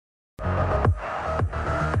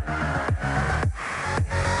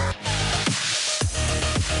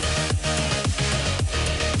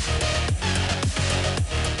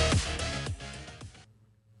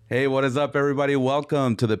Hey, what is up, everybody?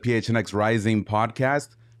 Welcome to the PHNX Rising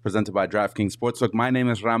podcast presented by DraftKings Sportsbook. My name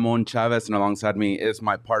is Ramon Chavez, and alongside me is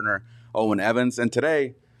my partner, Owen Evans. And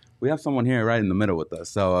today, we have someone here right in the middle with us.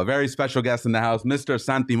 So a very special guest in the house, Mr.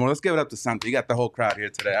 Santi Moar. Let's give it up to Santi. You got the whole crowd here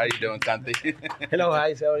today. How you doing, Santi? Hello,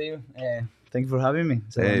 guys. How are you? Thank you for having me.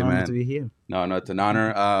 It's an honor to be here. No, it's an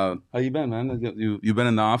honor. How you been, man? You've been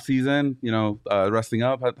in the off season, resting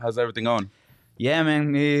up. How's everything going? Yeah,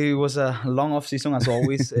 man. It was a long off season as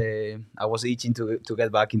always. I was itching to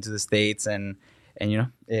get back into the States and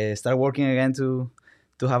start working again to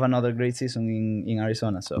have another great season in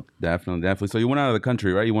Arizona. So definitely. So you went out of the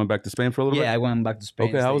country, right? You went back to Spain for a little bit? Yeah, I went back to Spain.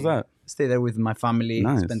 Okay, how was that? Stayed there with my family.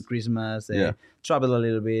 Nice. Spent Christmas. Traveled a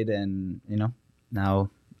little bit, and now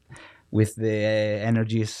with the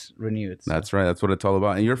energies renewed. So. That's right. That's what it's all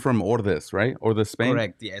about. And you're from Ordes, right? Ordes, Spain?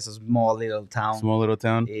 Correct. Yeah, it's a small little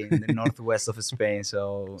town. In the northwest of Spain.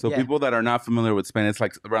 So people that are not familiar with Spain, it's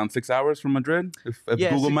like around 6 hours from Madrid, if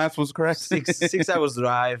Google Maps was correct. 6 hours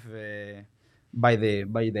drive by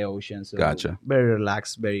the ocean. So gotcha. Very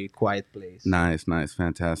relaxed, very quiet place. Nice,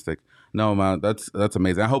 fantastic. No, man, that's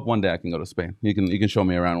amazing. I hope one day I can go to Spain. You can show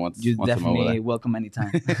me around once. You're definitely welcome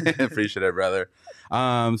anytime. Appreciate it, brother.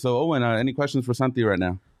 So Owen, any questions for Santi right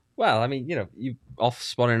now? Well, I mean, you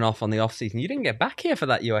spawning off on the off season. You didn't get back here for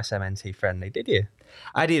that USMNT friendly, did you?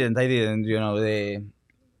 I didn't.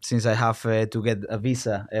 Since I have to get a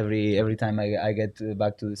visa every time I get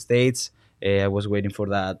back to the States, I was waiting for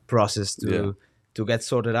that process to get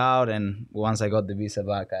sorted out. And once I got the visa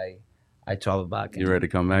back, I traveled back. You ready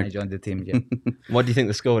to come back? I joined the team. Yeah. What do you think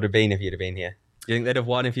the score would have been if you'd have been here? Do you think they'd have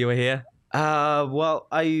won if you were here? Well,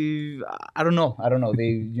 I don't know.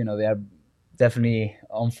 They are definitely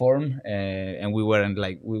on form, and we weren't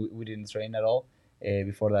we didn't train at all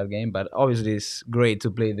before that game. But obviously, it's great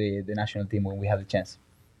to play the national team when we have the chance.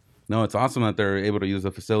 No, it's awesome that they're able to use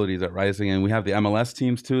the facilities at Rising, and we have the MLS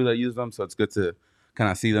teams too that use them. So it's good to kind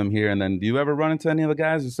of see them here. And then, do you ever run into any of the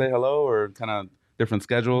guys to say hello or kind of different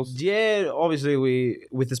schedules? Yeah, obviously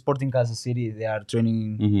with the Sporting Kansas City, they are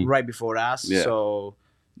training right before us. Yeah. So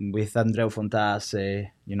with Andreu Fontas,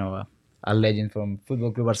 a legend from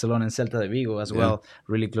Football Club Barcelona and Celta de Vigo as well,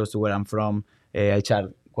 really close to where I'm from. I chat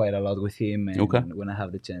quite a lot with him when I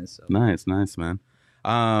have the chance. So. Nice, man.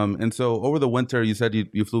 And so over the winter, you said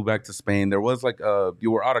you flew back to Spain. There was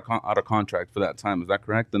you were out of contract for that time. Is that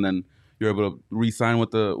correct? And then you were able to re-sign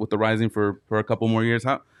with the Rising for a couple more years.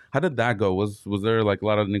 How did that go? Was there a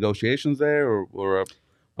lot of negotiations there, or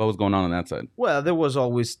what was going on that side? Well, there was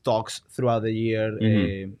always talks throughout the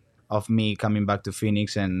year of me coming back to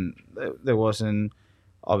Phoenix, and there wasn't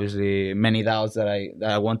obviously many doubts that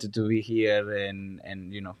I wanted to be here and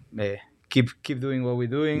keep doing what we're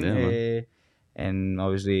doing. Yeah, and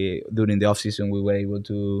obviously during the off season we were able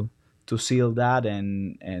to seal that,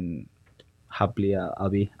 and happily I'll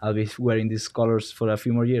be wearing these colors for a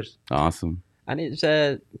few more years. Awesome. And it's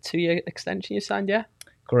a 2-year extension you signed, yeah?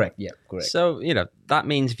 Correct, yeah, correct. So, that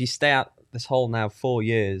means if you stay out this whole now 4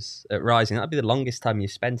 years at Rising, that'd be the longest time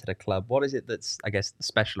you've spent at a club. What is it that's, I guess,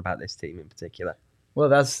 special about this team in particular? Well,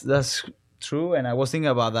 that's true, and I was thinking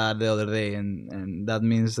about that the other day, and that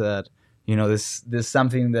means that, there's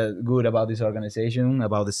something that good about this organization,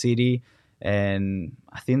 about the city, and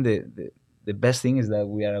I think the best thing is that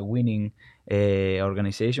we are a winning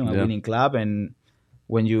organization, a winning club, and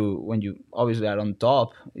when you obviously are on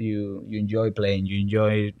top, you enjoy playing, you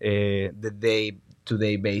enjoy the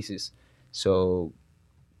day-to-day basis. So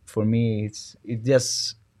for me, it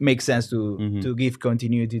just makes sense to give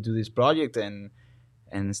continuity to this project and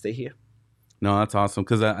stay here. No, that's awesome,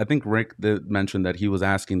 because I think Rick did mention that he was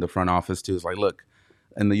asking the front office too. It's like, look,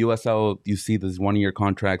 in the USL, you see these 1-year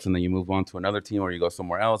contracts and then you move on to another team or you go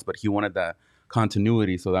somewhere else, but he wanted that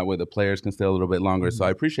continuity so that way the players can stay a little bit longer. So I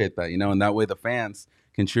appreciate that, and that way the fans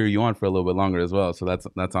can cheer you on for a little bit longer as well. So that's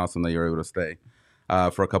awesome that you're able to stay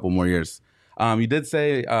for a couple more years. You did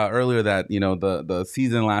say earlier that the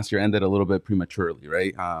season last year ended a little bit prematurely,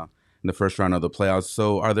 right? In the first round of the playoffs.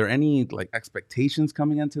 So are there any expectations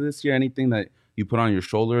coming into this year? Anything that you put on your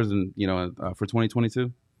shoulders and for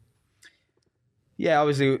 2022? Yeah,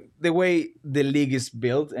 obviously the way the league is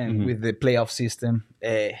built and with the playoff system,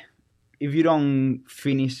 if you don't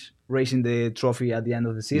finish raising the trophy at the end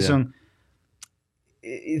of the season,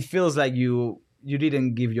 it feels like you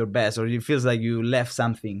didn't give your best, or it feels like you left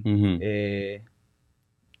something to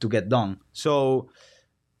get done. So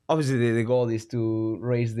obviously the goal is to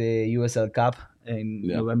raise the USL Cup in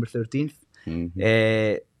November 13th.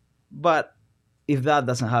 But if that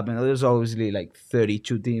doesn't happen, there's obviously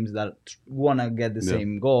 32 teams that want to get the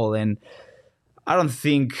same goal. And I don't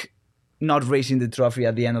think not raising the trophy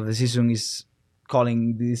at the end of the season is calling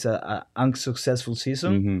this a unsuccessful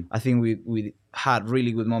season. Mhm. I think we had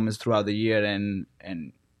really good moments throughout the year, and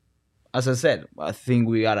as I said, I think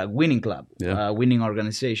we are a winning club, Yeah. a winning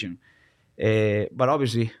organization. But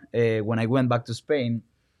obviously, when I went back to Spain,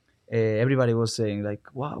 everybody was saying like,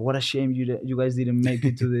 "Wow, what a shame you guys didn't make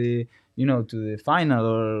it to the to the final,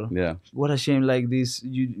 or Yeah. what a shame like this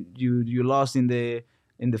you lost in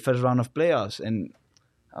the first round of playoffs." And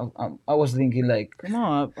I was thinking like, come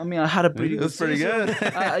on, I mean, I had a pretty It good was pretty season.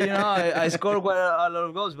 good. I scored quite a lot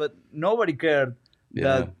of goals, but nobody cared Yeah.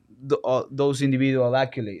 that those individual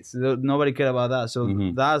accolades. Nobody cared about that. So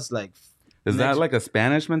Mhm. that's like Is that next- like a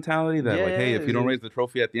Spanish mentality that Yeah, like, hey, if you don't yeah. raise the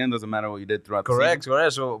trophy at the end, doesn't matter what you did throughout correct.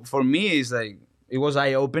 So for me, it's like it was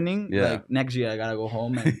eye opening. Yeah. Like next year, I gotta go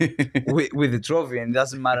home and the season? with the trophy, and it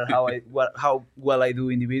doesn't matter how well I do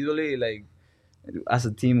individually. Like as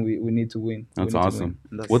a team, we need to win. We That's need to awesome.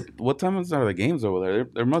 win. That's- What time are the games over there?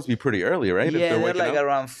 They must be pretty early, right? If Yeah, they're waking like up?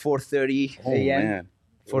 around 4:30 Oh a.m. man.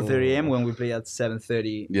 4:30 a.m. when we play at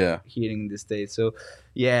 7:30 Yeah. here in the States. So,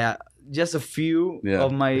 yeah, just a few Yeah.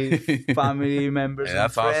 of my family members Hey, and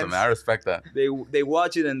that's friends. awesome. Man. I respect that. They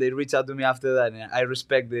watch it and they reach out to me after that. And I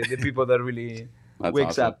respect the people that really That's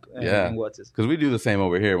wakes awesome. up Yeah. and watches. Because we do the same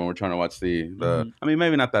over here when we're trying to watch the. Mhm. I mean,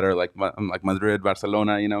 maybe not that early, like Madrid,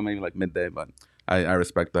 Barcelona. Maybe like midday, but I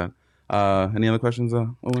respect that. Any other questions,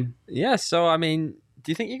 Owen? Yeah, so I mean, do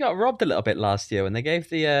you think you got robbed a little bit last year when they gave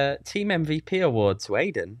the team MVP award to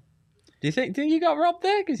Aiden? Do you think you got robbed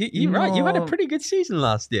there? Because you're right, you had a No. pretty good season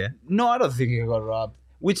last year. No, I don't think he got robbed.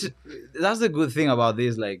 Which that's the good thing about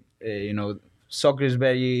this. Like soccer is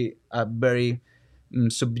very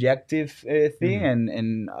subjective thing,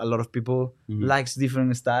 and a lot of people Mhm. likes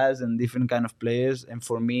different styles and different kind of players. And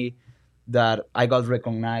for me, that I got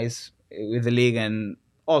recognized with the league and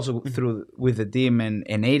also through with the team and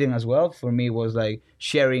Aiden as well. For me, was like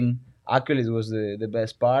sharing accolades was the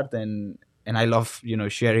best part, and I love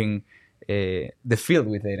sharing the field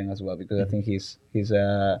with Aiden as well, because I think he's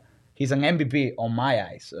an MVP on my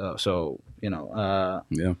eyes.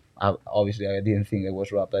 Yeah. Obviously, I didn't think it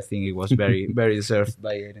was robbed. I think it was very, very deserved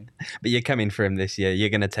by Aiden. But you're coming for him this year. You're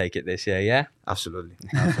going to take it this year, yeah? Absolutely.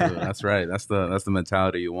 Absolutely. That's right. That's the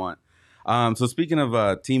mentality you want. So speaking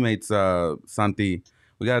of teammates, Santi,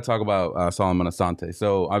 we got to talk about Solomon Asante.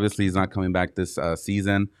 So obviously he's not coming back this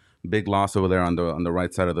season. Big loss over there on the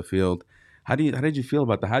right side of the field. How did you feel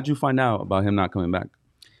about that? How did you find out about him not coming back?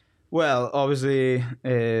 Well, obviously,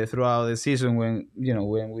 throughout the season, when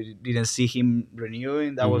we didn't see him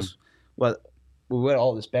renewing, that was what we were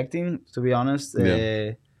all expecting, to be honest.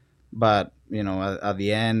 Yeah. But at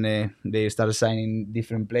the end, they started signing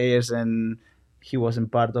different players, and he wasn't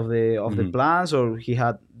part of the plans, or he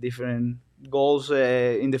had different goals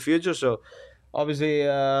in the future. So, obviously,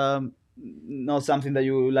 not something that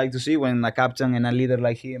you like to see when a captain and a leader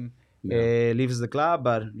like him leaves the club.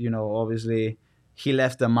 But obviously, he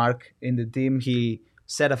left a mark in the team. He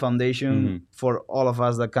set a foundation for all of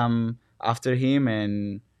us that come after him,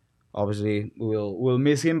 and obviously we'll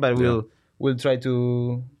miss him, but we'll try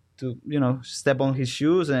to step on his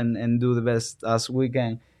shoes and do the best as we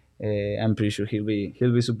can. I'm pretty sure he'll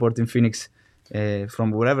be supporting Phoenix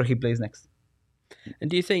from wherever he plays next.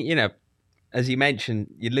 And do you think, as you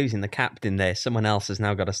mentioned, you're losing the captain there. Someone else has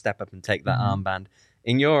now got to step up and take that armband.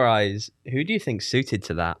 In your eyes, who do you think suited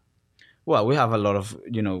to that? Well, we have a lot of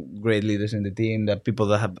great leaders in the team, that people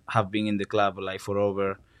that have been in the club like for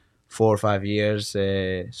over 4 or 5 years.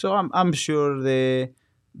 So I'm sure the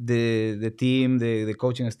team, the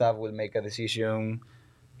coaching staff will make a decision,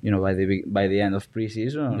 by the end of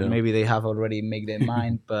preseason. Or maybe they have already made their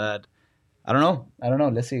mind, but I don't know.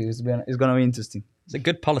 Let's see. It's gonna be interesting. It's a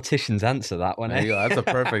good politician's answer, that one. There you go. That's a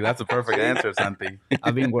perfect answer, Santi.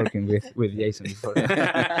 I've been working with Jason before.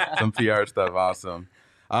 Some PR stuff. Awesome.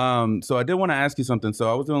 So I did want to ask you something. So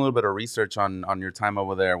I was doing a little bit of research on your time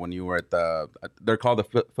over there when you were at they're called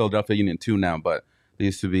the Philadelphia Union 2 now, but they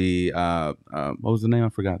used to be, what was the name? I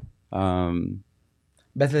forgot.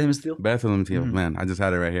 Bethlehem Steel. Bethlehem Steel. Man, I just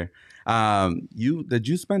had it right here. Did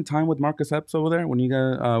you spend time with Marcus Epps over there when you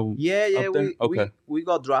got Yeah. up there? We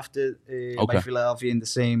got drafted by Philadelphia in the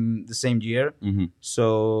same year.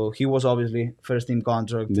 So he was obviously first team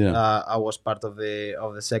contract. Yeah. I was part of the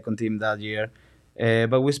second team that year.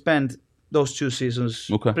 But we spent those 2 seasons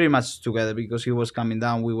pretty much together, because he was coming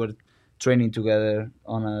down. We were training together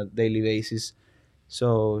on a daily basis.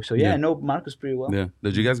 So I know Marcus pretty well. Yeah.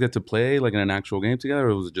 Did you guys get to play like in an actual game together,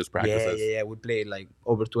 or was it just practices? Yeah. We played like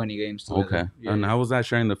over 20 games together. Okay. Yeah, And how was that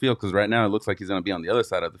sharing the field? Because right now it looks like he's going to be on the other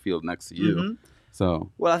side of the field next to you. So.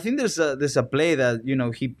 Well, I think there's a play that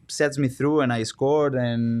he sets me through and I scored,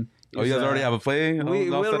 and Oh, you guys already have a play? We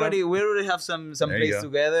all set up? already have some There you plays go.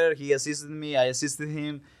 together. He assisted me, I assisted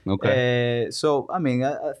him. Okay. So I mean,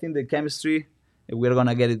 I think the chemistry, we're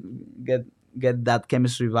gonna get that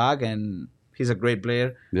chemistry back, and he's a great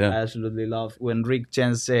player. Yeah. I absolutely love when Rick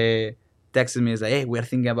Chance texted me, he's like, "Hey, we're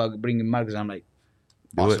thinking about bringing Marcus." I'm like,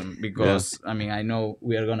 Do it. awesome, because I mean, I know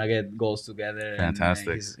we are gonna get goals together.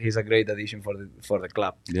 Fantastic. And, he's a great addition for the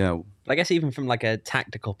club. Yeah. I guess even from like a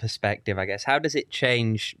tactical perspective, I guess, how does it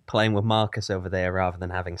change playing with Marcus over there rather than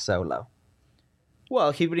having Solo?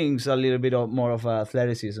 Well, he brings a little bit more of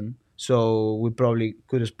athleticism, so we probably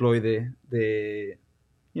could exploit the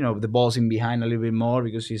the balls in behind a little bit more,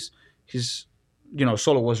 because he's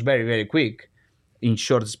Solo was very very quick in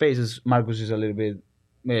short spaces. Marcus is a little bit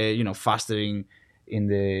faster in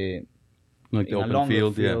the Like the in a open longer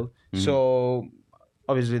field. Yeah. Mhm. So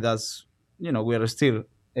obviously that's we are still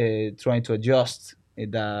trying to adjust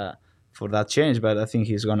for that change, but I think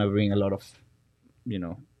he's gonna bring a lot of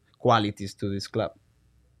qualities to this club.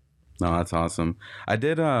 No, that's awesome. I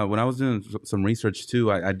did when I was doing some research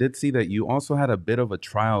too. I did see that you also had a bit of a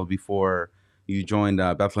trial before you joined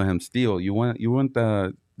Bethlehem Steel. You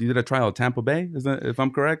did a trial at Tampa Bay. Is that, if I'm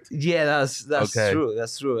correct? Yeah, that's Okay. true.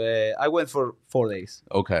 That's true. I went for 4 days.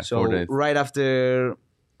 Okay, So 4 days. right after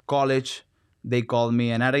college, they called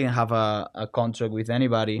me, and I didn't have a contract with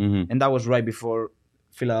anybody, Mhm. and that was right before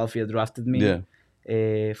Philadelphia drafted me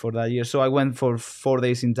Yeah. for that year. So I went for 4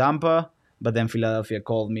 days in Tampa, but then Philadelphia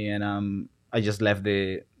called me, and I just left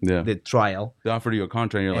the trial, They offered you a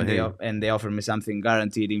contract, and you're and like, hey, they offered me something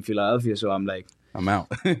guaranteed in Philadelphia. So I'm like, I'm out.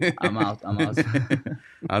 I'm out.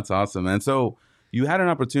 That's awesome, man. So you had an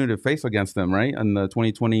opportunity to face against them, right, in the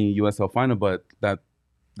 2020 USL final, but that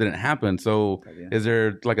didn't happen. So Yeah. is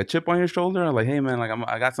there like a chip on your shoulder? Like, hey, man, like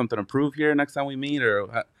I got something to prove here next time we meet, or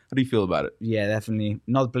how do you feel about it? Yeah, definitely.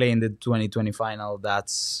 Not playing the 2020 final,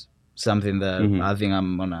 that's something that Mhm. I think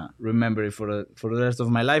I'm gonna remember it for the rest of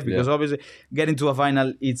my life, because obviously getting to a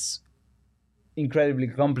final, it's incredibly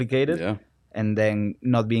complicated, Yeah. and then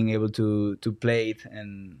not being able to play it,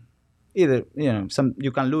 and either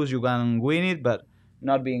you can lose, you can win it, but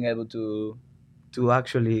not being able to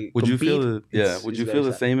actually Would you compete, feel Would it's you very feel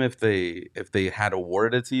the sad. same if they had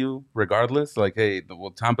awarded it to you regardless? Like, hey,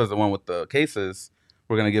 well, Tampa's the one with the cases.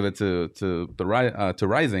 We're gonna give it to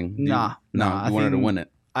Rising. Nah, No, I you wanted to think win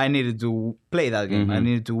it. I needed to play that game. I Mhm.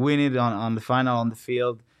 needed to win it on the final, on the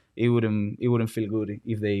field. It wouldn't feel good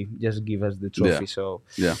if they just give us the trophy. Yeah. So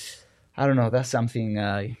Yeah. I don't know. That's something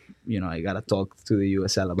I gotta talk to the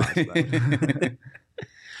USL about. But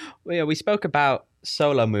Well, yeah, we spoke about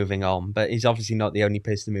Solo moving on, but he's obviously not the only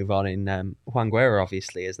person to move on. In Juan Guerra,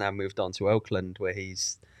 obviously, has now moved on to Oakland, where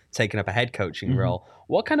he's taken up a head coaching role.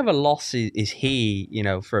 What kind of a loss is he,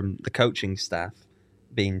 from the coaching staff,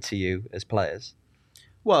 been to you as players?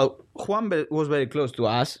 Well, Juan was very close to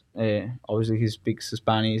us. Obviously, he speaks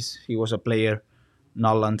Spanish. He was a player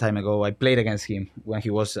not a long time ago. I played against him when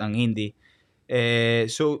he was an indie.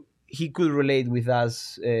 So he could relate with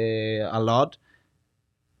us a lot.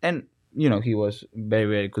 And, he was very,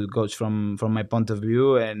 very good coach from my point of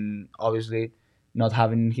view. And obviously, not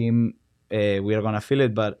having him, we are going to feel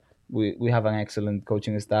it. But we have an excellent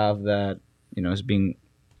coaching staff that, has been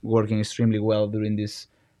working extremely well during this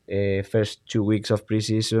first 2 weeks of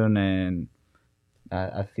preseason, and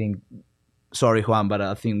I think, sorry Juan, but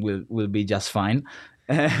I think we'll be just fine.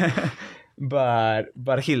 but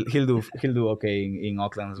he'll do okay in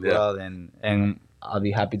Auckland as well, and I'll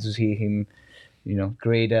be happy to see him,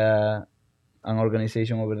 create an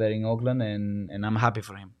organization over there in Auckland, and I'm happy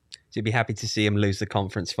for him. So you'd be happy to see him lose the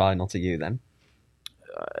conference final to you then?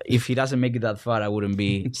 If he doesn't make it that far, I wouldn't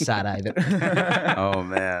be sad either. Oh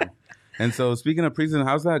man. And so, speaking of preseason,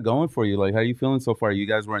 how's that going for you? Like, how are you feeling so far? You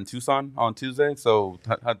guys were in Tucson on Tuesday, so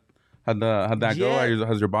how'd that go?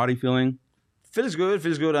 How's your body feeling? Feels good.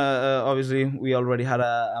 Obviously, we already had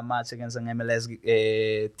a match against an MLS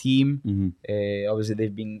team. Mm-hmm. Obviously,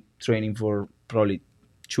 they've been training for probably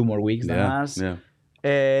 2 more weeks than us.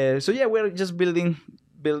 Yeah. So yeah, we're just building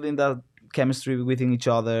that chemistry within each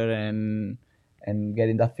other, and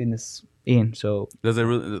getting that fitness in. So Does it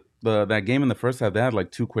really, that game in the first half? They had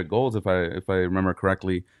like 2 quick goals, if I remember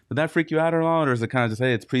correctly. Did that freak you out at all, or is it kind of just,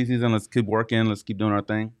 hey, it's preseason, let's keep working, let's keep doing our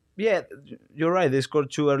thing? yeah, you're right. They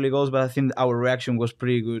scored 2 early goals, but I think our reaction was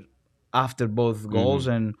pretty good after both goals,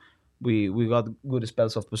 and we got good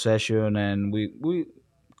spells of possession, and we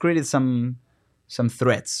created some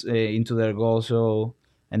threats into their goal. So,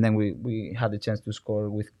 and then we had the chance to score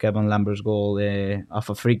with Kevin Lambert's goal off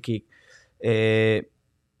a free kick.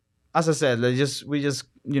 As I said, we just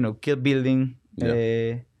keep building.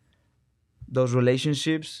 those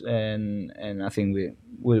relationships, and I think we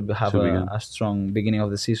will have Should be good. a strong beginning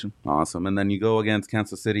of the season. Awesome. And then you go against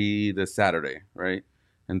Kansas City this Saturday, right?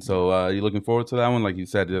 And so you're looking forward to that one. Like you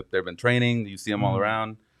said, they've been training. You see them all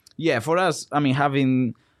around. Yeah, for us, I mean,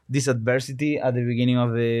 having this adversity at the beginning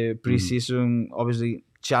of the preseason, obviously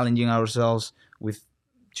challenging ourselves with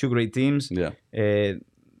two great teams. Yeah.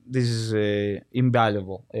 This is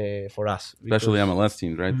invaluable for us. Especially because- MLS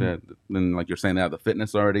teams, right? Then, like you're saying, they have the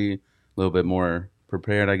fitness already, a little bit more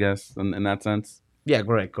prepared, I guess, in that sense. Yeah,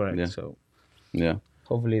 correct. Yeah. So Yeah.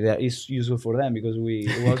 hopefully that is useful for them because we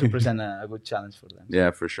also present a good challenge for them.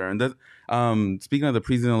 Yeah, for sure. And speaking of the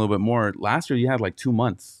preseason a little bit more, last year you had like 2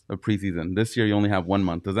 months of preseason. This year you only have 1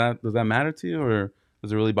 month. Does that matter to you, or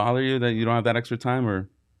does it really bother you that you don't have that extra time? Or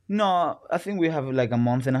No, I think we have like a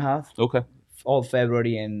month and a half, okay, all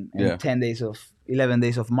February and Yeah. 11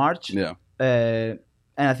 days of March. yeah, And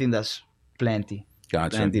I think that's plenty.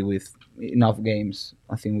 gotcha. Plenty with enough games.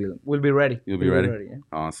 I think we'll be ready. You'll be We'll ready? yeah.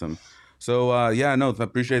 Awesome. So I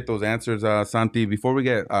appreciate those answers, Santi. Before we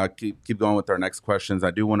get keep going with our next questions,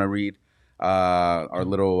 I do want to read our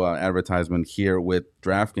little advertisement here with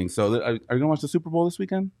DraftKings. So are you gonna watch the Super Bowl this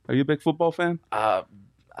weekend? Are you a big football fan?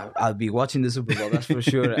 I'll be watching the Super Bowl. That's for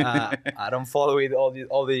sure. I don't follow it all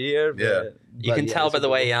the year. Yeah. You can tell by the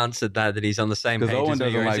way he answered that he's on the same 'Cause page. Owen as me.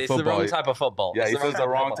 doesn't like It's the football. wrong type of football. Yeah, It's he says the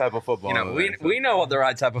wrong type of football. You know, we know what the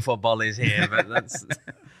right type of football is here, but that's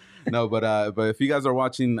No, but if you guys are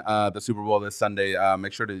watching the Super Bowl this Sunday,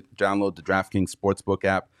 make sure to download the DraftKings Sportsbook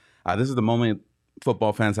app. This is the moment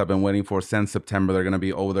football fans have been waiting for since September. They're going to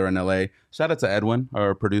be over there in LA. Shout out to Edwin,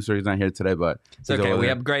 our producer. He's not here today, but it's okay. We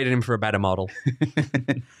upgraded him for a better model.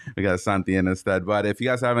 we got Santi in instead. But if you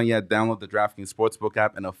guys haven't yet, download the DraftKings Sportsbook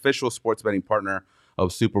app, an official sports betting partner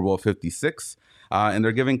of Super Bowl 56. And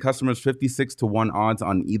they're giving customers 56-1 odds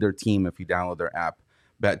on either team if you download their app.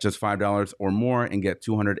 Bet just $5 or more and get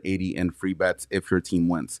 $280 in free bets if your team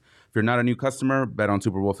wins. If you're not a new customer, bet on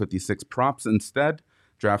Super Bowl 56 props instead.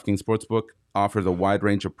 DraftKings Sportsbook offers a wide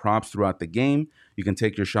range of props throughout the game. You can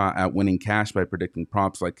take your shot at winning cash by predicting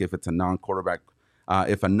props like if it's a non-quarterback,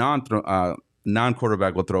 if a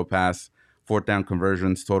non-quarterback will throw a pass, fourth down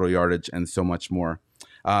conversions, total yardage, and so much more.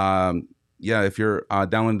 If you're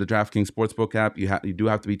downloading the DraftKings Sportsbook app, you do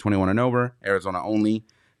have to be 21 and over, Arizona only.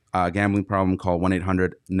 Gambling problem, call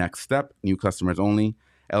 1-800-NEXT-STEP. New customers only.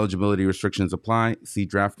 Eligibility restrictions apply. See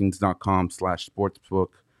DraftKings.com/sportsbook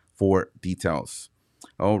for details.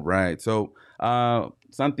 All right. So,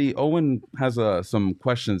 Santi, Owen has some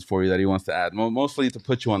questions for you that he wants to add, mostly to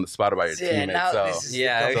put you on the spot about your teammates. So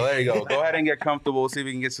there you go. Go ahead and get comfortable. We'll see if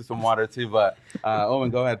we can get you some water too. But Owen,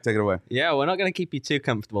 go ahead, take it away. Yeah, we're not going to keep you too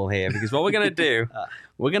comfortable here because what we're going to do,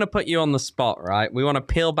 we're going to put you on the spot, right? We want to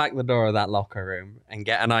peel back the door of that locker room and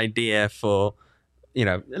get an idea for,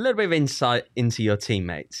 a little bit of insight into your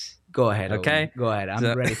teammates. Go ahead. Okay. Owen. Go ahead.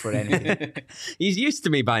 I'm ready for anything. He's used to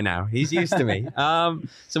me by now. He's used to me. So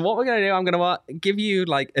what we're going to do, I'm going to give you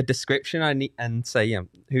like a description and say,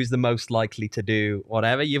 who's the most likely to do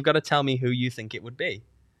whatever. You've got to tell me who you think it would be.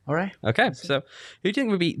 All right. Okay. So who do you think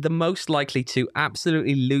would be the most likely to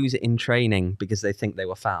absolutely lose it in training because they think they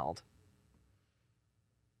were fouled?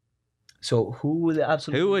 So who would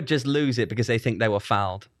absolutely... Who would just lose it because they think they were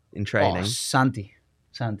fouled in training? Oh, Santi.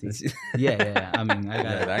 Yeah. I mean,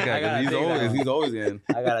 that guy. He's always in.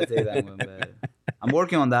 I gotta take that one. But I'm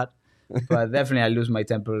working on that. But definitely, I lose my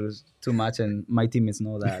temper too much, and my teammates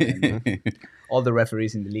know that. And all the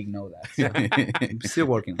referees in the league know that. So I'm still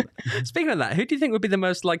working on that. Speaking of that, who do you think would be the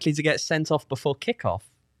most likely to get sent off before kickoff?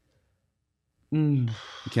 You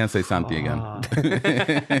can't say Santi again.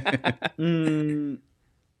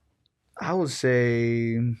 I would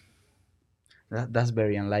say that's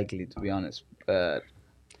very unlikely, to be honest.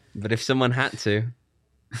 But if someone had to,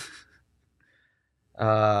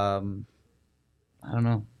 I don't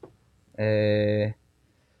know. I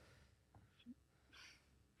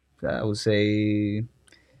would say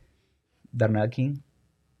Darnell King.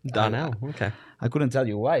 Darnell. Okay. I couldn't tell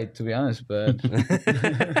you why, to be honest, but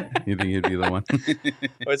You think he'd be the one?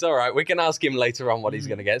 Well, it's all right. We can ask him later on what he's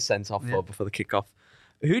going to get sent off for before the kickoff.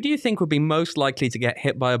 Who do you think would be most likely to get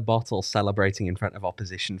hit by a bottle celebrating in front of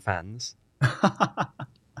opposition fans? Who's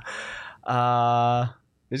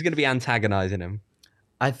going to be antagonizing him?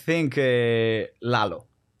 I think Lalo.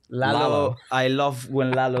 Lalo. I love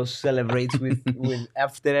when Lalo celebrates with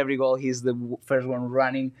after every goal. He's the first one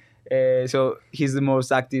running, so he's the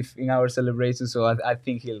most active in our celebration. So I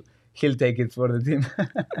think he'll take it for the team.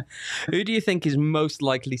 Who do you think is most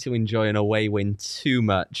likely to enjoy an away win too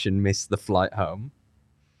much and miss the flight home?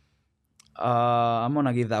 I'm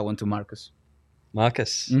gonna give that one to Marcus.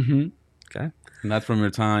 Marcus. Mm-hmm. Okay. And that's from your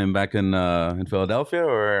time back in Philadelphia,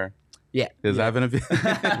 or Yeah. is that been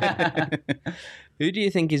Who do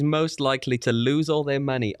you think is most likely to lose all their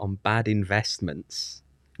money on bad investments?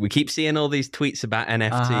 We keep seeing all these tweets about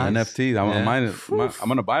NFTs. NFT? I'm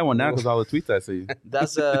gonna buy one now because all the tweets I see.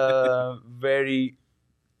 That's a very,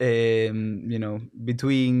 between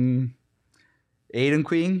Aiden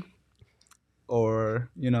Queen or,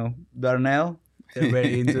 Darnell. They're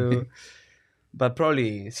very into, but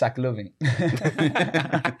probably Zach Loving.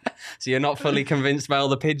 So you're not fully convinced by all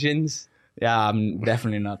the pigeons? Yeah, I'm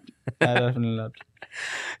definitely not. Definitely not.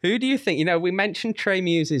 Who do you think, we mentioned Trey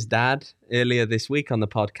Muse's dad earlier this week on the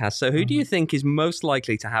podcast. So who do you think is most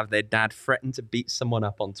likely to have their dad threaten to beat someone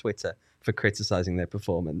up on Twitter for criticizing their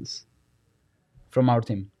performance? From our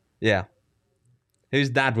team. Yeah. Whose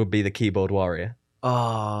dad would be the keyboard warrior?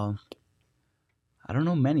 I don't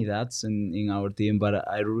know many dads in our team, but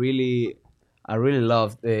I really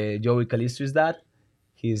love Joey Callistri's dad.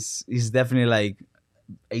 He's definitely like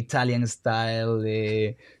Italian style.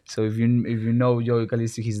 So if you know Joey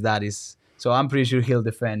Callistri, his dad is. So I'm pretty sure he'll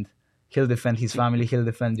defend his family. He'll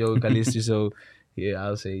defend Joey Callistri. So yeah,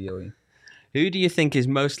 I'll say Joey. Who do you think is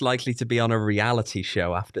most likely to be on a reality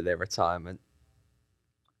show after their retirement?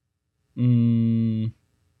 Probably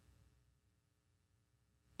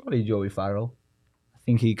Joey Farrell. I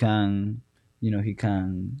think he can.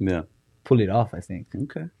 Yeah. Pull it off. I think.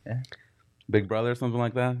 Okay. Yeah. Big Brother or something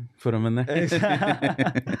like that. Put him in there.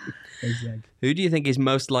 Exactly. Who do you think is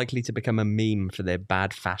most likely to become a meme for their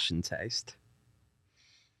bad fashion taste?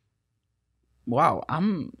 Wow,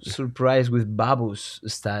 I'm surprised with Babu's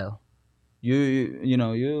style.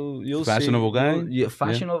 You'll Fashionable see, guy?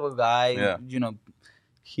 fashionable guy. Yeah.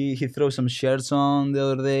 He threw some shirts on the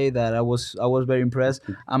other day that I was very impressed.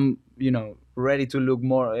 I'm ready to look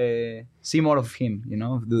more, see more of him.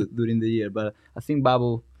 During the year. But I think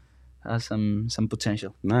Babu has some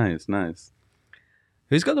potential. Nice.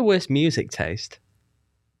 Who's got the worst music taste?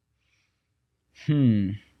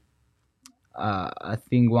 I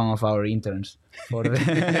think one of our interns for the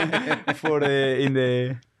in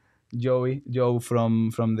the Joe from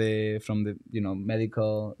the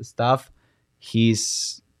medical staff.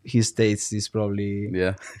 His taste is probably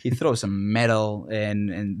he throws some metal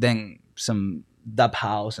and then some dub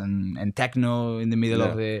house and techno in the middle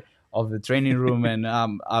of the training room, and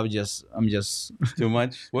I'm just too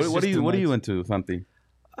much. What are you into, Santi?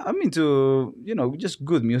 I'm into just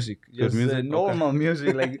good music, just music? normal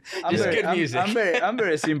music. Like good music. I'm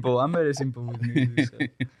very simple. I'm very simple with music. So.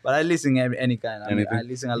 But I listen any kind. Anything? I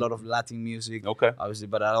listen a lot of Latin music. Okay. Obviously,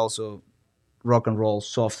 but I also rock and roll,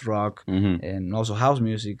 soft rock, and also house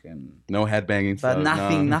music and no headbanging but stuff.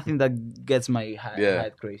 nothing that gets my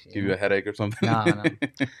head crazy. Give you a headache or something. No.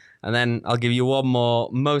 And then I'll give you one more.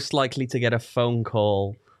 Most likely to get a phone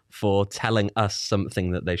call for telling us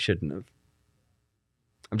something that they shouldn't have.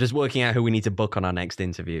 I'm just working out who we need to book on our next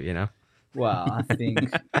interview, Well, I think,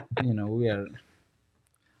 we are...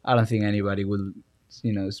 I don't think anybody will,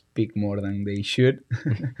 speak more than they should.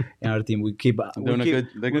 In our team,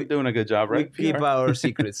 They're doing a good job, right? We keep our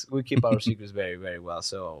secrets. We keep our secrets very, very well.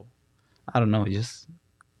 So, I don't know. Just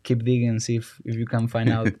keep digging and see if you can find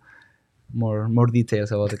out more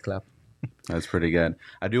details about the club. That's pretty good.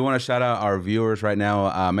 I do want to shout out our viewers right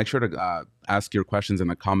now. Make sure to ask your questions in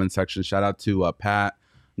the comment section. Shout out to Pat,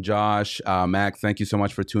 Josh, Mac. Thank you so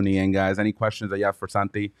much for tuning in, guys. Any questions that you have for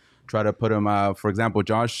Santi, try to put them. For example,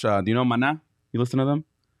 Josh, do you know Mana? You listen to them?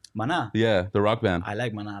 Mana? Yeah, the rock band. I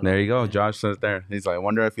like Mana. There you go. Josh says there. He's like, I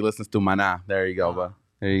wonder if he listens to Mana. There you go, bro.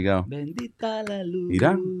 There you go. Bendita la luz.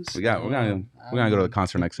 We're gonna go to the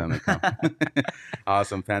concert next time they come.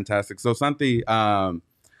 Awesome, fantastic. So Santi, I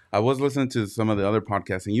was listening to some of the other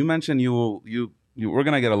podcasts, and you mentioned you we're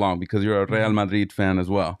gonna get along because you're a Real Madrid fan as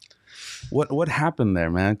well. What happened there,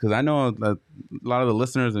 man? Because I know that a lot of the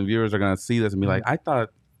listeners and viewers are gonna see this and be like, I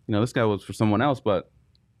thought this guy was for someone else, but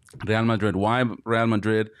Real Madrid. Why Real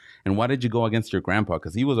Madrid? And why did you go against your grandpa?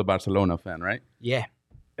 Because he was a Barcelona fan, right? Yeah.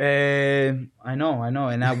 I know.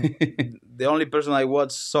 And the only person I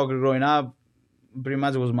watched soccer growing up pretty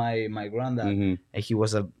much was my granddad. And he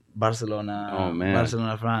was a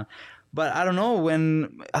Barcelona fan. But I don't know,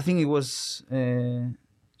 when I think it was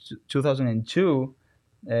 2002,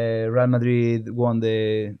 Real Madrid won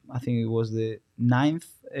the 9th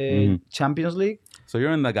Champions League. So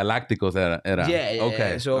you're in the Galacticos era. Yeah.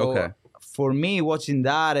 Okay. So for me, watching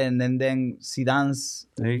that and then Zidane's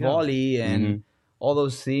volley and all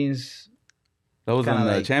those things. That was in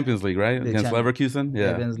the Champions League, right? Against Leverkusen?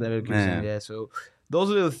 Yeah. Against Leverkusen, yeah. So those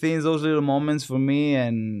little things, those little moments for me.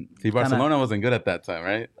 And see, Barcelona wasn't good at that time,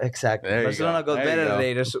 right? Exactly. There Barcelona got better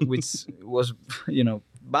later, which was,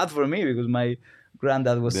 bad for me because my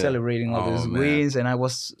granddad was Yeah. celebrating all Oh, these man. wins, and I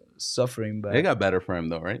was suffering. But It got better for him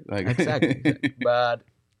though, right? Like exactly. But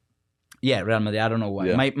yeah, Real Madrid. I don't know why.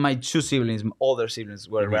 Yeah. My two siblings, older siblings,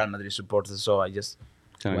 were Mhm. Real Madrid supporters, so I just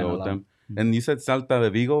kind of went go with along. them. And you said Salta de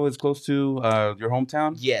Vigo is close to your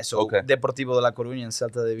hometown? Yeah, so Okay. Deportivo de La Coruña and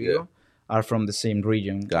Celta de Vigo are from the same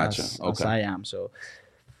region Gotcha. as Okay. I am. So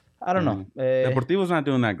I don't know. Deportivo's not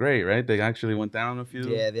doing that great, right? They actually went down a few.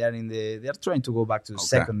 Yeah, they are trying to go back to the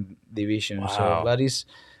second division. Wow. So that is.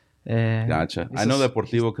 Gotcha. I know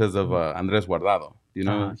Deportivo because of Andres Guardado. You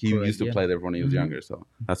know, he correct, used to yeah. play there when he was younger, so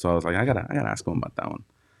that's why I was like, I gotta ask him about that one.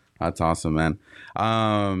 That's awesome, man.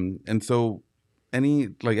 And so, any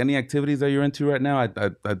activities that you're into right now?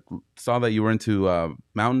 I saw that you were into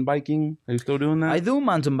mountain biking. Are you still doing that? I do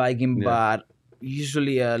mountain biking, Yeah. but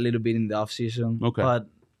usually a little bit in the off season. Okay. But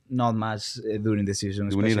not much during the season.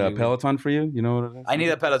 Do we need a especially with- Peloton for you? You know what it is? I need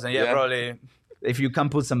a Peloton. Yeah, Yeah. probably. If you can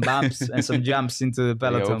put some bumps and some jumps into the Yeah,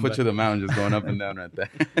 Peloton. we'll put but- you the mountain just going up and down right there.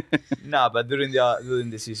 No, but during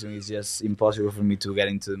the season, it's just impossible for me to get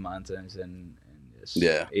into the mountains, and just,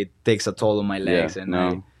 Yeah. it takes a toll on my legs, Yeah, and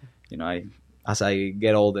no. I as I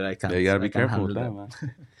get older, I can't. Yeah, you gotta I be can't careful with handle that,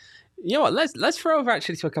 man. You know what? Let's throw over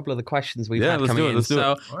actually to a couple of the questions we've Yeah, had let's coming do it, in. let's do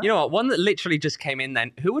So, it. you know what? One that literally just came in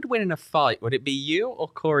then. Who would win in a fight? Would it be you or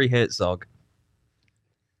Corey Herzog?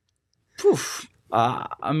 Poof.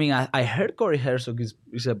 I mean, I heard Corey Herzog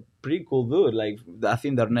is a pretty cool dude. Like, I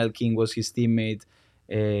think Darnell King was his teammate.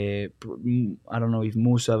 I don't know if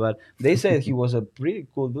Musa, but they said he was a pretty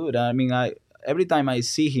cool dude. I mean, every time I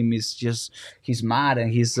see him, it's just he's mad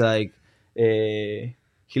and he's like,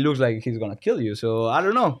 he looks like he's gonna kill you. So I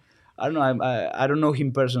don't know. I don't know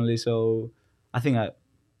him personally, so I think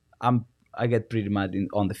I get pretty mad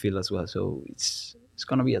on the field as well. So it's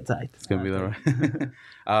gonna be a tight. It's gonna be that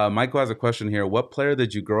right. Michael has a question here. What player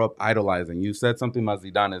did you grow up idolizing? You said something about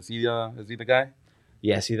Zidane. Is he the guy?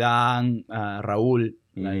 Yeah, Zidane, Raúl,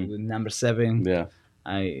 like with number 7. Yeah.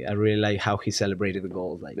 I really like how he celebrated the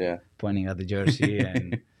goals, like Yeah. pointing at the jersey,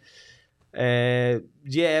 and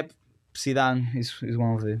yeah, Zidane is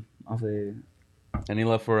one of the Any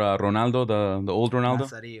love for Ronaldo, the old Ronaldo?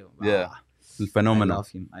 Nazario. Yeah. El I Fenómeno. love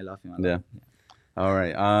him. I love him. Yeah. All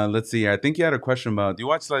right. Let's see. I think you had a question about. Do you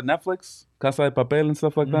watch like Netflix, Casa de Papel, and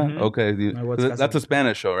stuff like that? Mhm. Okay. I watch Casa That's de a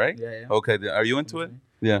Spanish show, right? Yeah, yeah. Okay. Are you into it?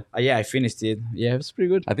 Yeah. Yeah, I finished it. Yeah, it was pretty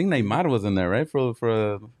good. I think Neymar was in there, right,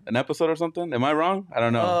 for an episode or something. Am I wrong? I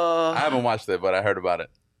don't know. I haven't watched it, but I heard about it.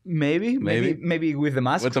 Maybe with the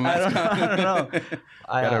mask. With the mask. I don't know.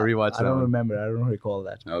 Gotta rewatch I that don't one. remember. I don't recall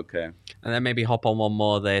that. Okay. And then maybe hop on one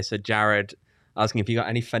more there. So Jared asking if you got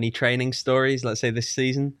any funny training stories, let's say this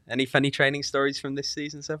season. Any funny training stories from this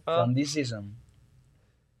season so far? From this season.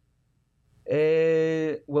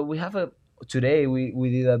 Well, we have today we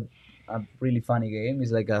did a really funny game.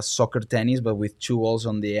 It's like a soccer tennis, but with 2 goals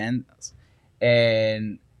on the end.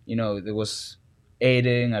 And there was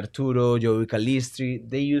Aiden, Arturo, Joey Calistri.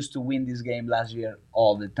 They used to win this game last year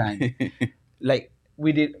all the time. Like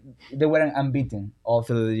they weren't unbeaten all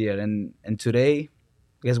through the year. And today,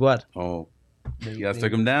 guess what? Oh, you guys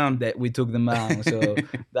took him down. That we took them down. So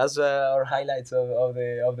that's our highlights of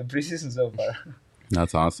the preseason so far.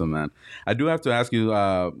 That's awesome, man. I do have to ask you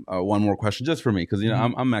one more question, just for me, because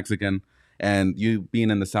I'm Mexican, and you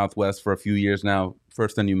being in the Southwest for a few years now,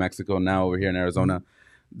 first in New Mexico, now over here in Arizona.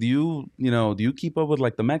 Do you keep up with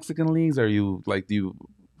like the Mexican leagues? Do you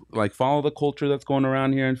follow the culture that's going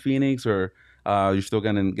around here in Phoenix, or you're still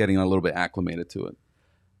getting a little bit acclimated to it?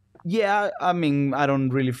 Yeah, I mean, I don't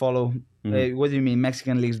really follow. What do you mean,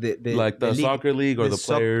 Mexican leagues? The league, soccer league or the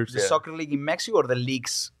players? The soccer league in Mexico or the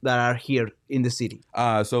leagues that are here in the city?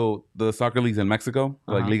 So the soccer leagues in Mexico,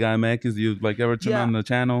 like Liga MX, you ever turn on the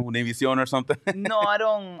channel, Univision or something? No, I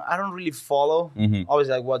don't really follow.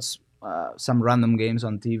 Obviously, I watch some random games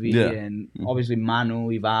on TV, and obviously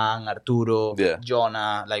Manu, Ivan, Arturo,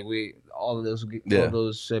 Jonah, all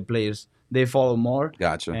those players. They follow more.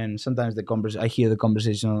 Gotcha. And sometimes I hear the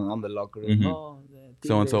conversation on the locker room. Oh,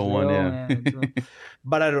 so-and-so won, yeah.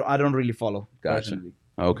 But I don't really follow. Gotcha. Personally.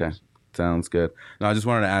 Okay. Sounds good. No, I just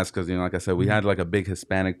wanted to ask because, like I said, we had like a big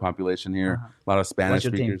Hispanic population here, a lot of Spanish What's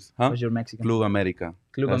your speakers. team? What's your Mexican? Club America.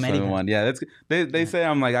 Club That's America. the one. Yeah, they say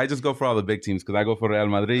I'm like, I just go for all the big teams because I go for Real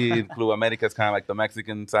Madrid. Club America is kind of like the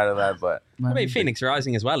Mexican side of that, but I mean, Phoenix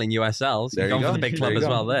Rising as well in USL. So there you're you going go. for the big There club you as go.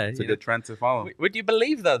 well there. It's a good trend to follow. Would you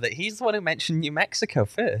believe, though, that he's the one who mentioned New Mexico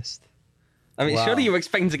first? I mean, Wow. surely you were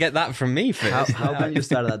expecting to get that from me first. How can you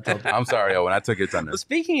start that topic? I'm sorry, Owen. I took your thunder. Well,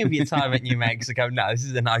 speaking of your time at New Mexico, no, this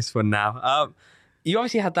is a nice one now. You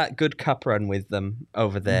obviously had that good cup run with them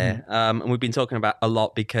over there. And we've been talking about a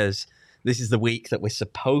lot because this is the week that we're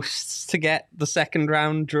supposed to get the second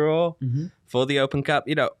round draw for the Open Cup.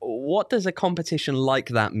 What does a competition like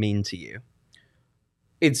that mean to you?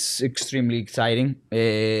 It's extremely exciting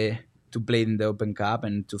to play in the Open Cup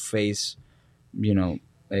and to face,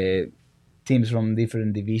 teams from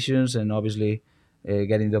different divisions, and obviously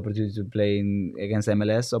getting the opportunity to play against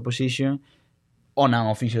MLS opposition on an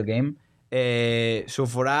official game. So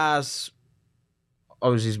for us,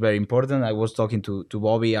 obviously, it's very important. I was talking to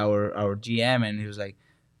Bobby, our GM, and he was like,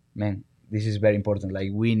 "Man, this is very important.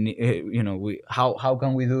 Like how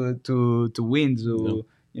can we do to win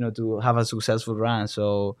to have a successful run?"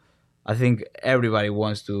 So I think everybody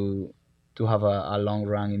wants to have a long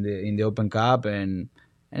run in the Open Cup, and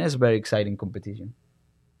it's a very exciting competition.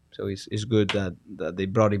 So it's good that they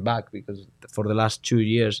brought it back, because for the last 2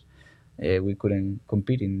 years we couldn't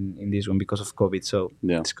compete in this one because of COVID. So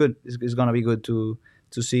it's good. It's gonna be good to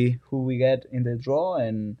see who we get in the draw,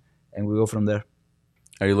 and we go from there.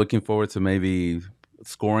 Are you looking forward to maybe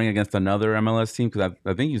scoring against another MLS team? Because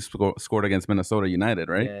I think you scored against Minnesota United,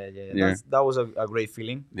 right? Yeah. That was a great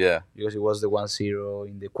feeling. Yeah. Because it was the 1-0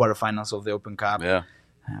 in the quarterfinals of the Open Cup. Yeah.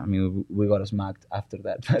 I mean, we got smacked after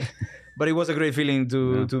that. But it was a great feeling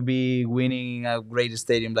to be winning a great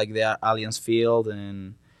stadium like the Allianz Field,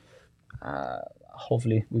 and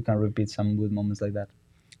hopefully we can repeat some good moments like that.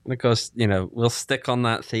 And of course, we'll stick on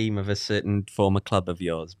that theme of a certain former club of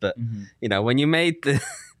yours. But, when you made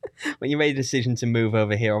the decision to move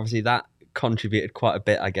over here, obviously that contributed quite a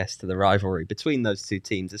bit, I guess, to the rivalry between those two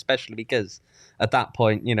teams, especially because at that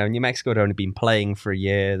point, New Mexico had only been playing for a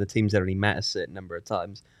year. The teams had only met a certain number of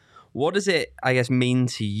times. What does it, I guess, mean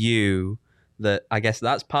to you that, I guess,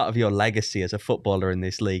 that's part of your legacy as a footballer in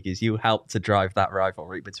this league, is you helped to drive that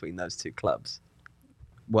rivalry between those two clubs?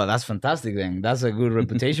 Well, that's fantastic then. That's a good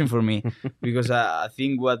reputation for me, because I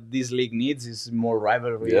think what this league needs is more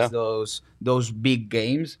rivalries, those big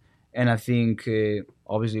games. And I think,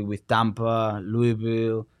 obviously, with Tampa,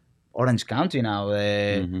 Louisville, Orange County now,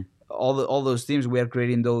 all those teams, we are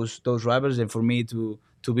creating those rivals. And for me to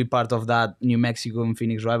be part of that New Mexico and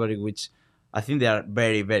Phoenix rivalry, which I think they are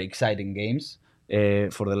very, very exciting games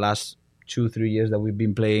for the last 2-3 years that we've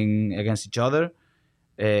been playing against each other.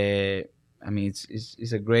 I mean,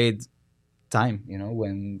 it's a great time,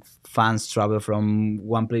 when fans travel from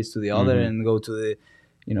one place to the other and go to the,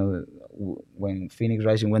 when Phoenix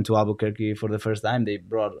Rising went to Albuquerque for the first time, they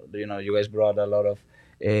brought, you guys brought a lot of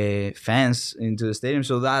fans into the stadium.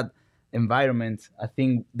 So that environment, I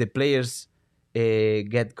think the players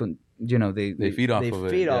get, they feed off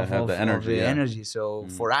of it. Have the energy. So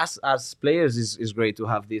for us as players, it's great to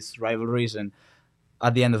have these rivalries. And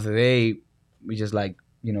at the end of the day, we just like,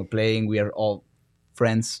 playing. We are all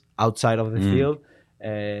friends outside of the field,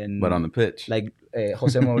 but on the pitch, like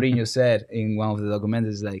Jose Mourinho said in one of the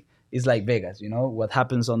documentaries, like it's like Vegas. What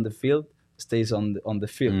happens on the field stays on the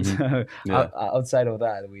field. Outside of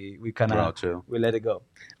that, we kind of we let it go.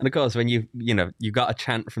 And of course, when you got a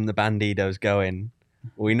chant from the Bandidos going,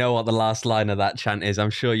 we know what the last line of that chant is.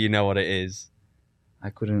 I'm sure you know what it is. I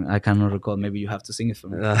cannot recall. Maybe you have to sing it for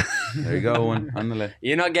me. There you go, one.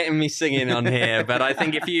 You're not getting me singing on here, but I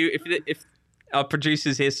think if our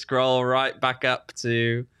producers here scroll right back up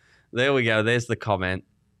to, there we go. There's the comment.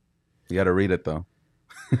 You got to read it though.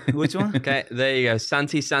 Which one? Okay, there you go.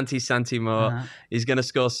 Santi Moar. He's going to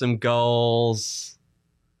score some goals.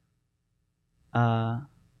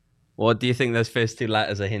 What do you think those first two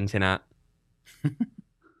letters are hinting at?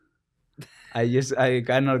 I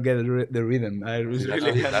cannot get the rhythm.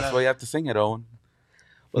 That's why you have to sing it, Owen.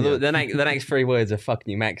 Well, the next 3 words are "fuck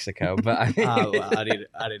New Mexico," but I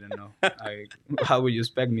didn't know. How would you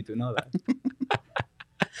expect me to know that?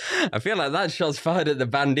 I feel like that shot's fired at the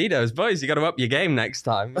Bandidos, boys. You got to up your game next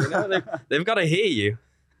time. They've got to hear you.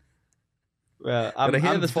 Well, I'm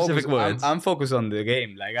hear the specific words. I'm focused on the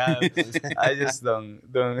game. Like I just don't.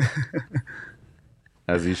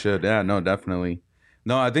 As you should. Yeah. No. Definitely.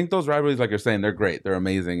 No, I think those rivalries, like you're saying, they're great. They're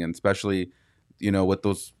amazing, and especially, with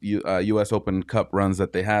those U.S. Open Cup runs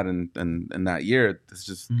that they had in that year,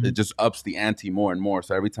 it just ups the ante more and more.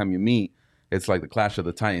 So every time you meet, it's like the clash of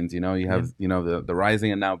the titans. You have the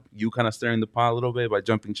rising, and now you kind of stirring the pot a little bit by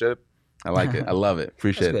jumping ship. I like it. I love it.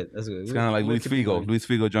 Appreciate it. That's good. It's kind of like Luis Figo. Luis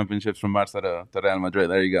Figo jumping ships from Barca to Real Madrid.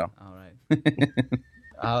 There you go. All right.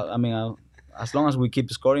 As long as we keep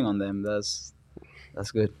scoring on them, that's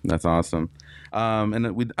good. That's awesome.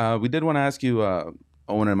 And we did want to ask you,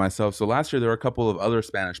 Owen and myself. So last year there were a couple of other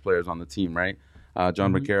Spanish players on the team, right?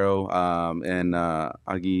 John Vaquero and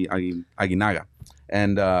Aguinaga,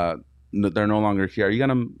 and they're no longer here. Are you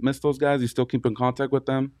gonna miss those guys? You still keep in contact with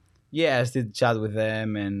them? Yeah, I still chat with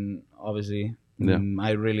them, and obviously Yeah.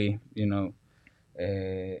 I really,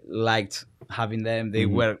 liked having them. They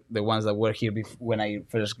were the ones that were here when I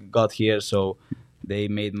first got here, so they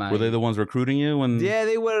made my. Were they the ones recruiting you? When Yeah,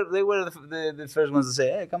 they were. They were the first ones to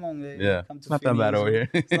say, "Hey, come on, Yeah. come to It's not that bad Phoenix." over here.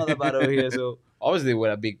 It's not that bad over here. So obviously, they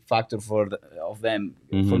were a big factor of them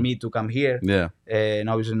for me to come here. Yeah. And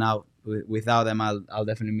obviously now without them, I'll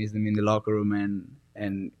definitely miss them in the locker room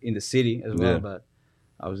and in the city as well. Yeah. But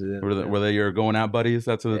obviously, Were they your going out buddies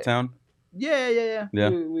out to the town? yeah. Yeah.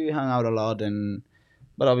 We hung out a lot,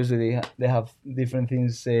 but obviously they have different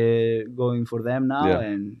things going for them now, Yeah.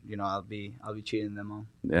 and I'll be cheering them on.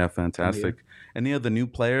 Yeah, fantastic. Any of the new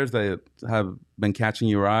players that have been catching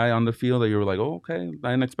your eye on the field that you were like, oh, okay,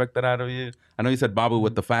 I didn't expect that out of you? I know you said Babu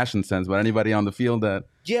with the fashion sense, but anybody on the field that...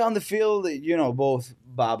 Yeah, on the field, both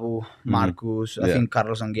Babu, Marcus, I think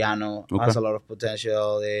Carlos Anguiano has a lot of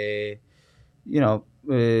potential.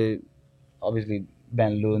 Obviously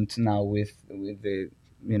Ben Lund now with the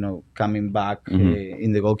coming back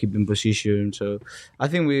in the goalkeeping position. So I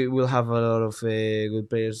think we will have a lot of good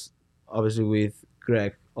players. Obviously with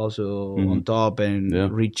Greg also on top and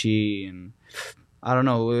Richie, and I don't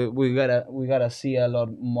know. We gotta see a lot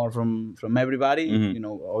more from everybody.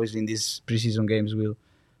 Obviously in these preseason games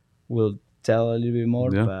we'll tell a little bit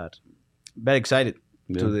more. But very excited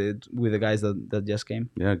with the guys that just came.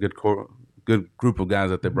 Yeah, good group of guys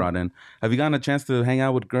that they brought in. Have you gotten a chance to hang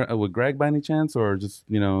out with Greg by any chance, or just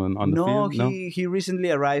on the field? No, he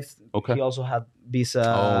recently arrived. Okay. He also had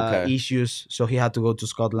visa issues, so he had to go to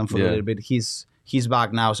Scotland for a little bit. He's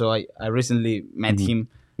back now, so I recently met him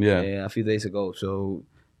a few days ago. So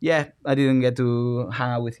yeah, I didn't get to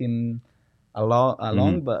hang out with him a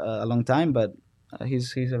long time, but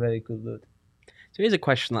he's a very cool dude. So here's a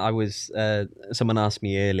question that someone asked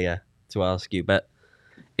me earlier to ask you, but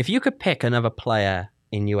if you could pick another player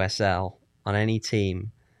in USL on any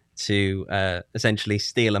team to essentially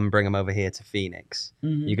steal and bring him over here to Phoenix,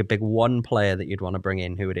 you could pick one player that you'd want to bring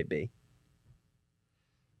in, who would it be?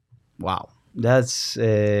 Wow, that's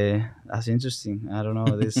interesting. I don't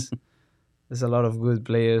know. There's a lot of good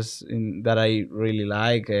players that I really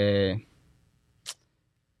like. I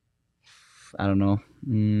don't know.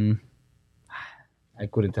 I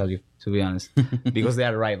couldn't tell you, to be honest, because they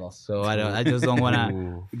are rivals. So I just don't want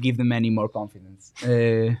to give them any more confidence.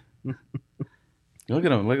 Look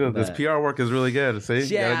at him! Look at this PR work is really good. See,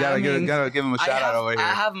 yeah, gotta give him a shout out over here.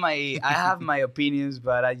 I have my opinions,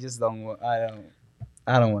 but I just don't.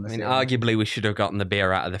 I don't want to. Arguably, we should have gotten the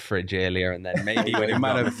beer out of the fridge earlier, and then maybe we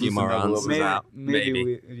might have a few more answers out.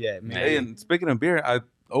 Maybe. Hey, and speaking of beer,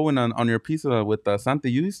 Owen, on your piece with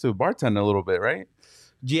Santi, you used to bartend a little bit, right?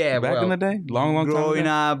 Yeah, back in the day, long time ago. Growing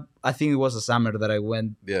up, I think it was a summer that I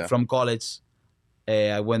went from college.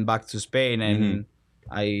 I went back to Spain, and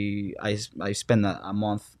I spent a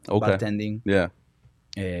month bartending. Yeah.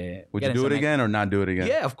 Would you do it again or not do it again?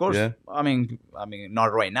 Yeah, of course. Yeah. I mean,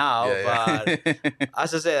 not right now, but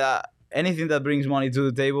as I said, anything that brings money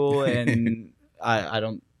to the table, and I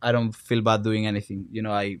don't feel bad doing anything.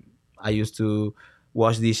 I used to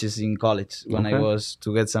wash dishes in college when I was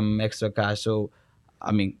to get some extra cash. So,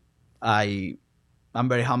 I'm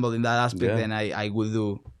very humble in that aspect, and I would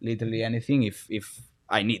do literally anything if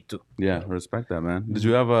I need to. Yeah, respect that, man. Did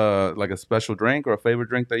you have a special drink or a favorite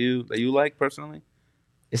drink that you like personally?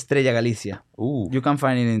 Estrella Galicia. Ooh. You can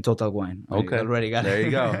find it in Total Wine. Okay. I already got there it.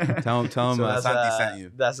 you go. Tell him Santi sent you.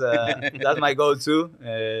 That's my go-to.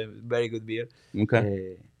 Very good beer.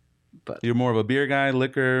 Okay. But you're more of a beer guy,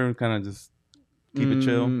 liquor, kind of just keep it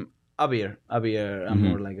chill? A beer. I'm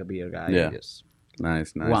more like a beer guy. Yeah.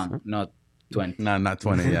 Nice. One, not 20. No, not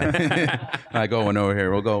 20, yeah. Not going over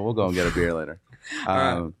here. We'll go and get a beer later.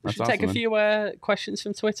 Should we take a few questions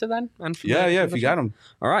from Twitter then? And if you got them.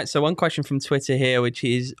 All right, so one question from Twitter here, which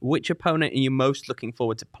is, which opponent are you most looking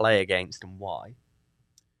forward to play against and why?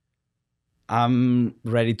 I'm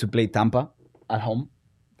ready to play Tampa at home.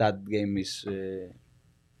 That game is,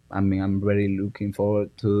 I'm really looking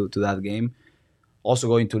forward to that game. Also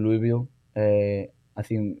going to Louisville. I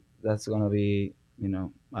think that's going to be,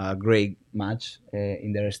 a great match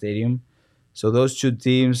in their stadium. So those two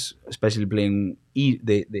teams, especially playing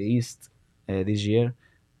the East this year,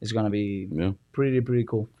 is going to be pretty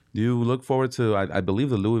cool. Do you look forward to? I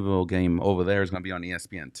believe the Louisville game over there is going to be on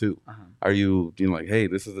ESPN too. Are you like, hey,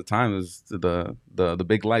 this is the time? Is the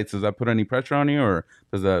big lights? Does that put any pressure on you, or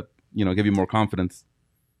does that give you more confidence?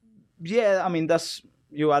 Yeah, I mean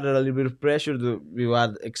you added a little bit of pressure. You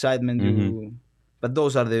add excitement. But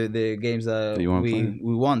those are the games that we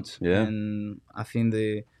want. Yeah. And I think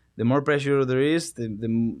the more pressure there is, the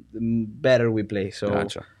better we play. So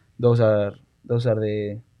those are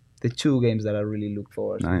the two games that I really look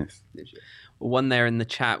forward to nice. this year. one there in the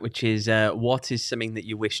chat, which is what is something that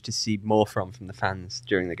you wish to see more from the fans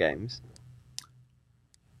during the games?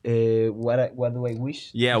 What do I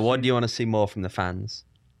wish? Yeah, to what see? do you want to see more from the fans?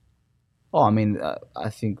 Oh, I mean, I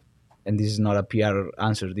think, and this is not a PR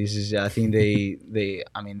answer. This is, I think they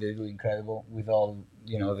do incredible with all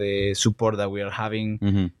the support that we are having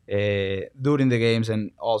during the games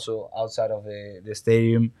and also outside of the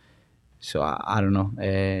stadium. So I don't know.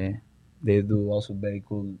 They do also very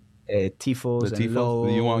cool tifos The and tifos.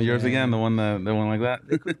 logos. You want yours again? The one like that?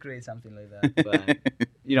 They could create something like that, but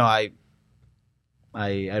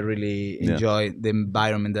I really enjoy the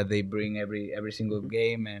environment that they bring every single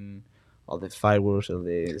game and all the fireworks, all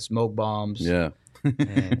the smoke bombs. Yeah.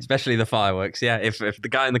 Especially the fireworks. Yeah, if the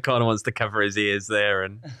guy in the corner wants to cover his ears there,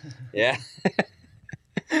 and yeah,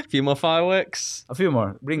 a few more fireworks. A few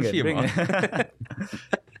more. Bring A it. few Bring more. it.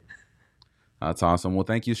 That's awesome. Well,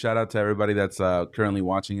 thank you. Shout out to everybody that's currently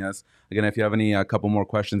watching us. Again, if you have a couple more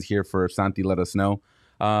questions here for Santi, let us know.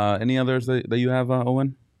 Any others that you have,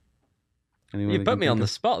 Owen? Anyone You that put can me on think the of?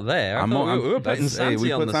 spot there. We were putting Santi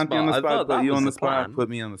we on put the Santi spot. on the I spot, thought put that you was on the the spot, plan. put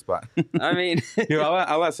me on the spot. I mean, Here,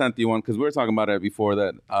 I'll ask Santi one because we were talking about it before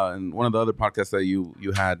that in one of the other podcasts that you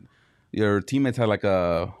had. Your teammates had like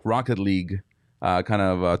a Rocket League kind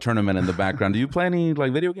of tournament in the background. Do you play any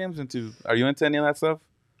like video games? Are you into any of that stuff?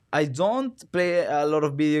 I don't play a lot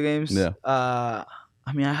of video games. Yeah. I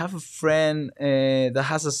mean, I have a friend that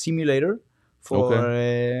has a simulator for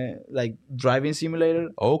like driving simulator.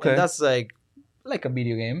 Okay. And that's like a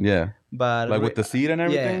video game. Yeah. But Like with the seat and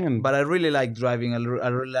everything. Yeah. But I really like driving. I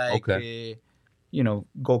really like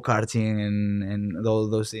go-karting and all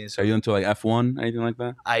those things. So are you into like F1, anything like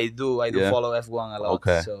that? I do Yeah. follow F1 a lot.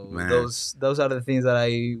 Okay, So man. those are the things that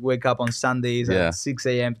I wake up on Sundays at 6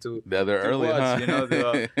 a.m. to They're early, watch, huh?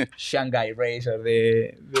 the Shanghai race or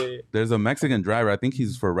the There's a Mexican driver. I think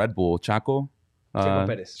he's for Red Bull, Chaco. Checo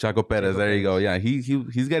Perez. Chaco Perez. Checo There you go. Perez. Yeah,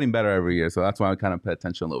 he's getting better every year. So that's why I kind of pay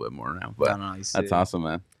attention a little bit more now. But No, it's, that's awesome,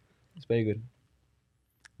 man. It's very good.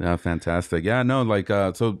 Yeah, fantastic. Yeah, no, like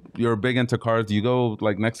so you're big into cars. Do you go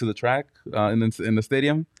like next to the track in the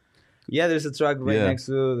stadium? Yeah, there's a track right next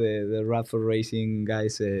to the Radford Racing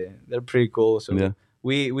guys. They're pretty cool. So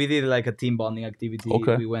we did like a team bonding activity.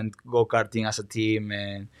 Okay. We went go-karting as a team,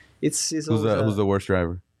 and it's Who's the worst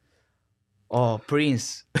driver? Oh,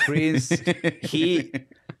 Prince. He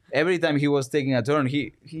every time he was taking a turn,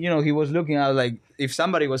 he was looking out like if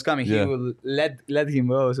somebody was coming, he would let him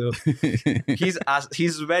go. So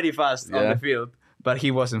he's very fast on the field, but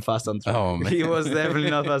he wasn't fast on track. Oh, man. He was definitely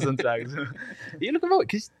not fast on track. So. you're looking forward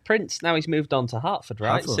because Prince now he's moved on to Hartford, right?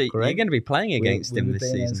 Hartford, so correct. you're going to be playing against We'll him be this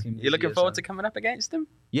playing against season. him this You're looking year, forward so. to coming up against him.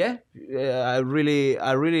 Yeah, I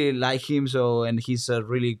really like him. So and he's a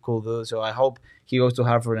really cool dude. So I hope he goes to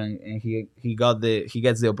Hartford and he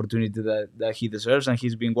gets the opportunity that he deserves and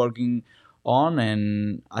he's been working on.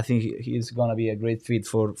 And I think he's gonna be a great fit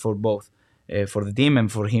for both, for the team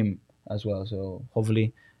and for him as well. So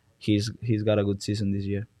hopefully he's got a good season this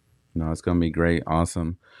year. No, it's gonna be great.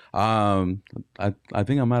 Awesome. I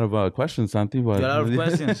think I'm out of questions, Santi. But You got a lot of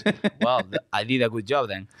questions. Well, I did a good job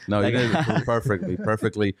then. No, you did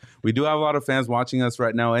perfectly. We do have a lot of fans watching us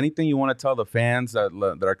right now. Anything you want to tell the fans that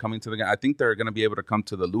are coming to the game? I think they're going to be able to come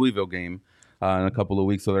to the Louisville game in a couple of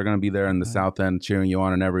weeks, so they're going to be there in the South End cheering you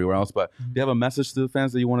on and everywhere else. But do you have a message to the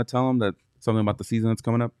fans that you want to tell them, that something about the season that's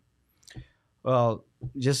coming up? Well,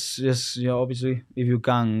 just obviously, if you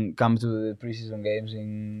can come to the preseason games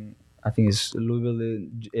in, I think it's Louisville,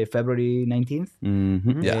 February 19th.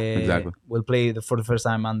 Mm-hmm. Yeah, exactly. We'll play for the first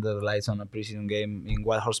time under the lights on a preseason game in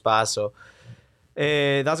White Horse Pass. So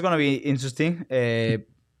that's gonna be interesting.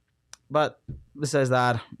 But besides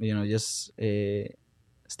that, just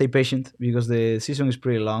stay patient because the season is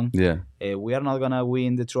pretty long. Yeah. We are not gonna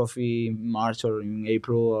win the trophy in March or in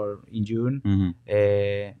April or in June.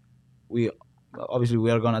 Mm-hmm. We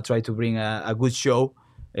are gonna try to bring a good show,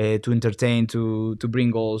 to entertain, to bring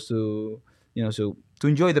goals, to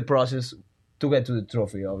enjoy the process to get to the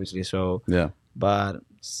trophy, obviously. So yeah, but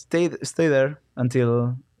stay there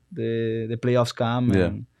until the playoffs come,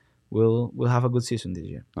 and we'll have a good season this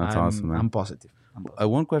year. That's awesome, man. I'm positive.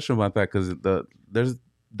 One question about that, because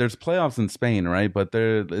there's playoffs in Spain, right? But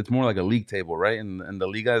it's more like a league table, right? And the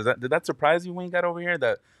Liga, did that surprise you when you got over here,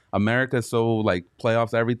 that America is so like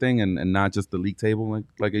playoffs everything and not just the league table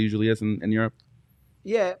like it usually is in Europe?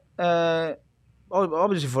 Yeah,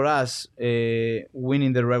 obviously for us,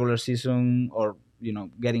 winning the regular season or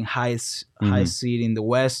getting high seed in the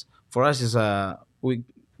West, for us is we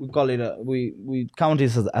call it we count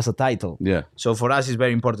it as a title. Yeah. So for us, it's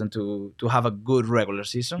very important to have a good regular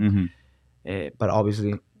season. Mm-hmm. But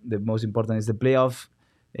obviously, the most important is the playoff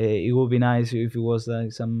It would be nice if it was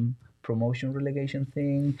like some promotion relegation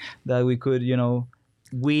thing that we could,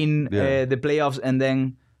 win Yeah. the playoffs and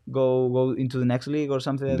then go into the next league or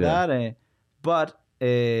something like Yeah. that. But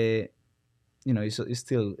it's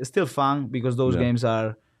still fun because those Yeah. games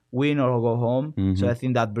are win or go home. So Mhm. I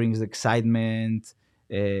think that brings the excitement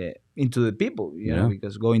into the people, Yeah.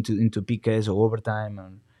 because going into PKs or overtime,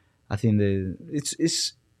 and I think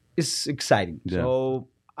it's exciting. Yeah. So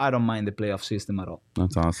I don't mind the playoff system at all.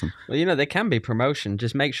 That's awesome. Well, there can be promotion.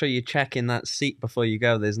 Just make sure you check in that seat before you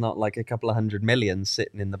go. There's not like a couple of 100 million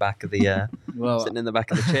sitting in the back of the Well, sitting in the back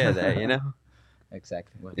of the chair there.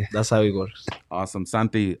 exactly. Well, that's how it works. Awesome.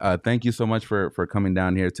 Santi, thank you so much for coming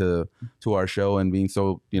down here to our show and being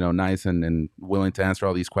so, nice and willing to answer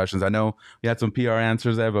all these questions. I know we had some PR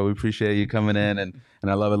answers there, but we appreciate you coming in and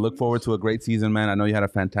I love it. Look forward to a great season, man. I know you had a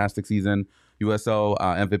fantastic season. USL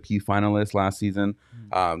MVP finalist last season.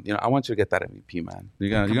 I want you to get that MVP, man.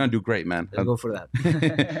 You're gonna do great, man. Let's go for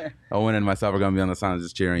that. Owen and myself are gonna be on the side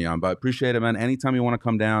just cheering you on. But appreciate it, man. Anytime you want to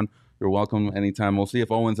come down, you're welcome anytime. We'll see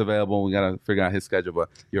if Owen's available. We gotta figure out his schedule, but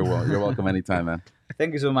you're welcome anytime, man.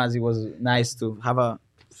 Thank you so much. It was nice to have a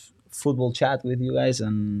football chat with you guys,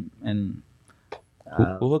 and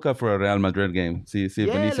We'll hook up for a Real Madrid game. See if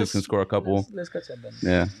Vinicius can score a couple. Let's catch up then.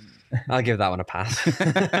 Yeah. I'll give that one a pass.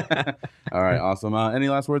 All right, awesome. Any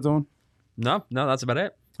last words, Owen? No, that's about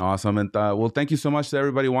it. Awesome. And well, thank you so much to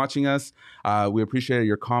everybody watching us. We appreciate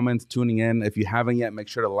your comments, tuning in. If you haven't yet, make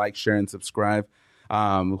sure to like, share, and subscribe.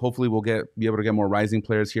 Hopefully we'll be able to get more rising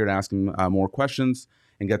players here to ask them more questions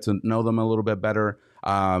and get to know them a little bit better.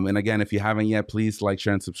 And again, if you haven't yet, please like,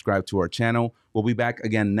 share, and subscribe to our channel. We'll be back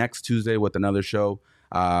again next Tuesday with another show.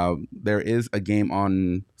 There is a game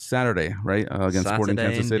on Saturday, right? Against Sporting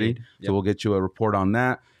Saturday, Kansas City. indeed. So we'll get you a report on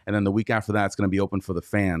that. And then the week after that, it's going to be open for the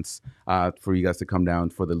fans for you guys to come down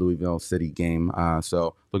for the Louisville City game.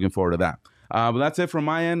 So looking forward to that. But that's it from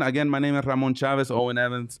my end. Again, my name is Ramon Chavez, Owen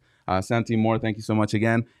Evans, Santi Moar. Thank you so much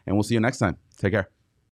again. And we'll see you next time. Take care.